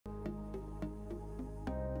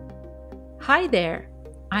Hi there,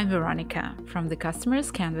 I'm Veronica from the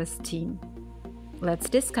Customers Canvas team. Let's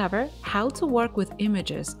discover how to work with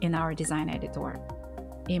images in our design editor.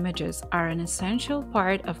 Images are an essential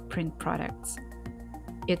part of print products.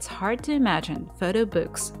 It's hard to imagine photo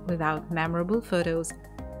books without memorable photos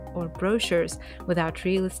or brochures without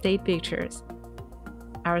real estate pictures.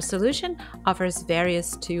 Our solution offers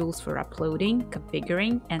various tools for uploading,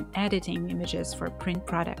 configuring, and editing images for print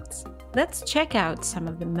products. Let's check out some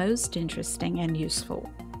of the most interesting and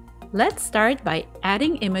useful. Let's start by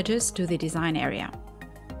adding images to the design area.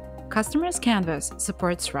 Customers Canvas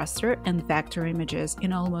supports raster and vector images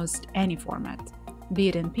in almost any format, be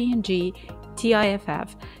it in PNG,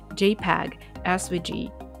 TIFF, JPEG,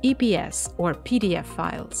 SVG, EPS, or PDF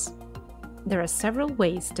files. There are several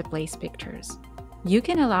ways to place pictures. You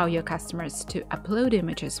can allow your customers to upload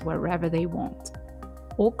images wherever they want,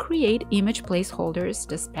 or create image placeholders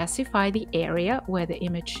to specify the area where the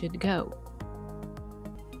image should go.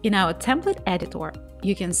 In our template editor,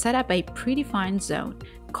 you can set up a predefined zone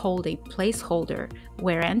called a placeholder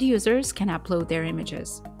where end users can upload their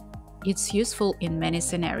images. It's useful in many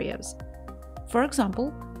scenarios. For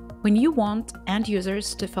example, when you want end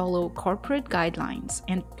users to follow corporate guidelines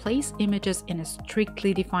and place images in a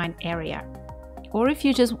strictly defined area, or if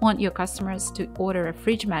you just want your customers to order a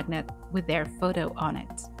fridge magnet with their photo on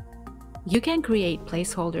it. You can create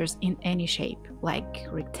placeholders in any shape, like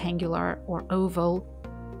rectangular or oval.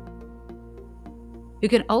 You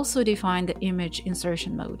can also define the image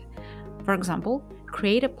insertion mode. For example,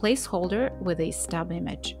 create a placeholder with a stub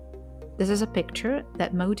image. This is a picture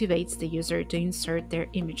that motivates the user to insert their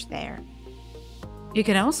image there. You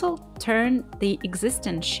can also turn the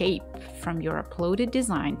existing shape from your uploaded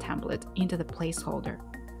design template into the placeholder.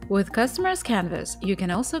 With Customers Canvas, you can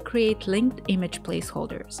also create linked image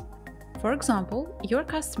placeholders. For example, your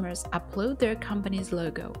customers upload their company's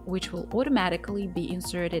logo, which will automatically be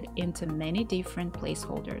inserted into many different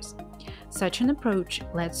placeholders. Such an approach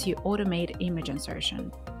lets you automate image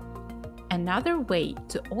insertion. Another way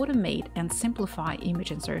to automate and simplify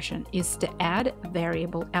image insertion is to add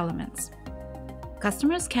variable elements.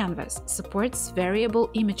 Customers Canvas supports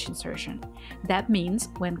variable image insertion. That means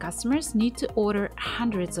when customers need to order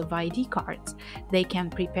hundreds of ID cards, they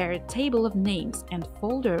can prepare a table of names and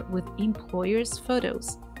folder with employers'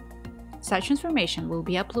 photos. Such information will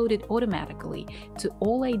be uploaded automatically to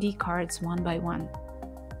all ID cards one by one.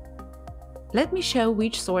 Let me show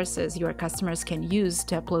which sources your customers can use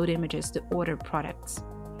to upload images to order products.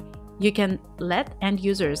 You can let end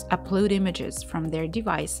users upload images from their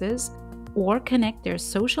devices or connect their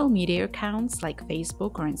social media accounts like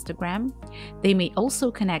Facebook or Instagram. They may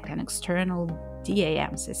also connect an external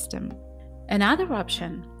DAM system. Another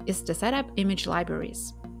option is to set up image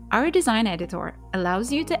libraries. Our design editor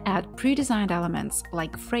allows you to add pre-designed elements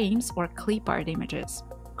like frames or clip art images.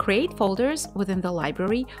 Create folders within the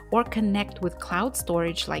library or connect with cloud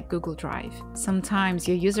storage like Google Drive. Sometimes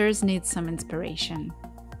your users need some inspiration.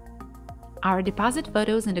 Our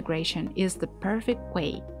Depositphotos integration is the perfect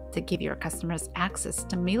way to give your customers access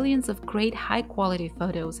to millions of great high-quality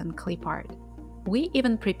photos and clip art. We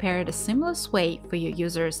even prepared a seamless way for your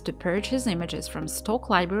users to purchase images from stock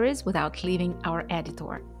libraries without leaving our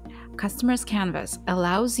editor. Customers Canvas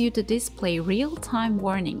allows you to display real-time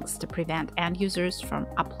warnings to prevent end users from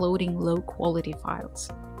uploading low-quality files.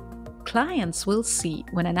 Clients will see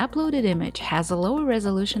when an uploaded image has a lower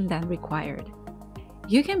resolution than required.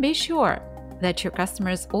 You can be sure that your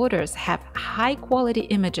customers' orders have high-quality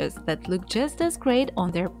images that look just as great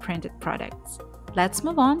on their printed products. Let's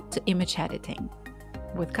move on to image editing.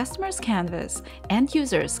 With Customers Canvas, end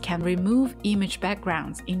users can remove image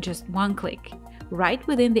backgrounds in just one click, right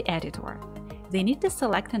within the editor. They need to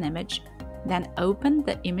select an image, then open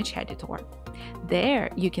the image editor.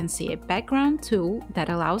 There, you can see a background tool that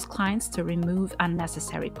allows clients to remove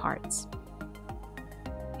unnecessary parts.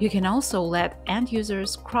 You can also let end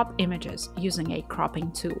users crop images using a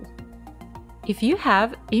cropping tool. If you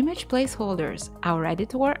have image placeholders, our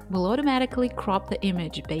editor will automatically crop the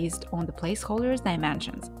image based on the placeholder's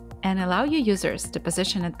dimensions and allow your users to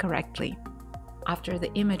position it correctly. After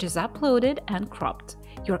the image is uploaded and cropped,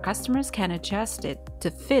 your customers can adjust it to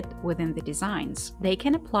fit within the designs. They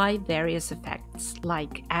can apply various effects,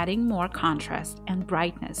 like adding more contrast and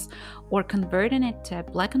brightness or converting it to a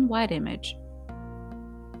black and white image.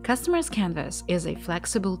 Customers Canvas is a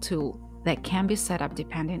flexible tool that can be set up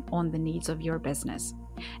depending on the needs of your business.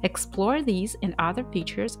 Explore these and other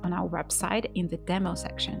features on our website in the demo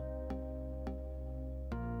section.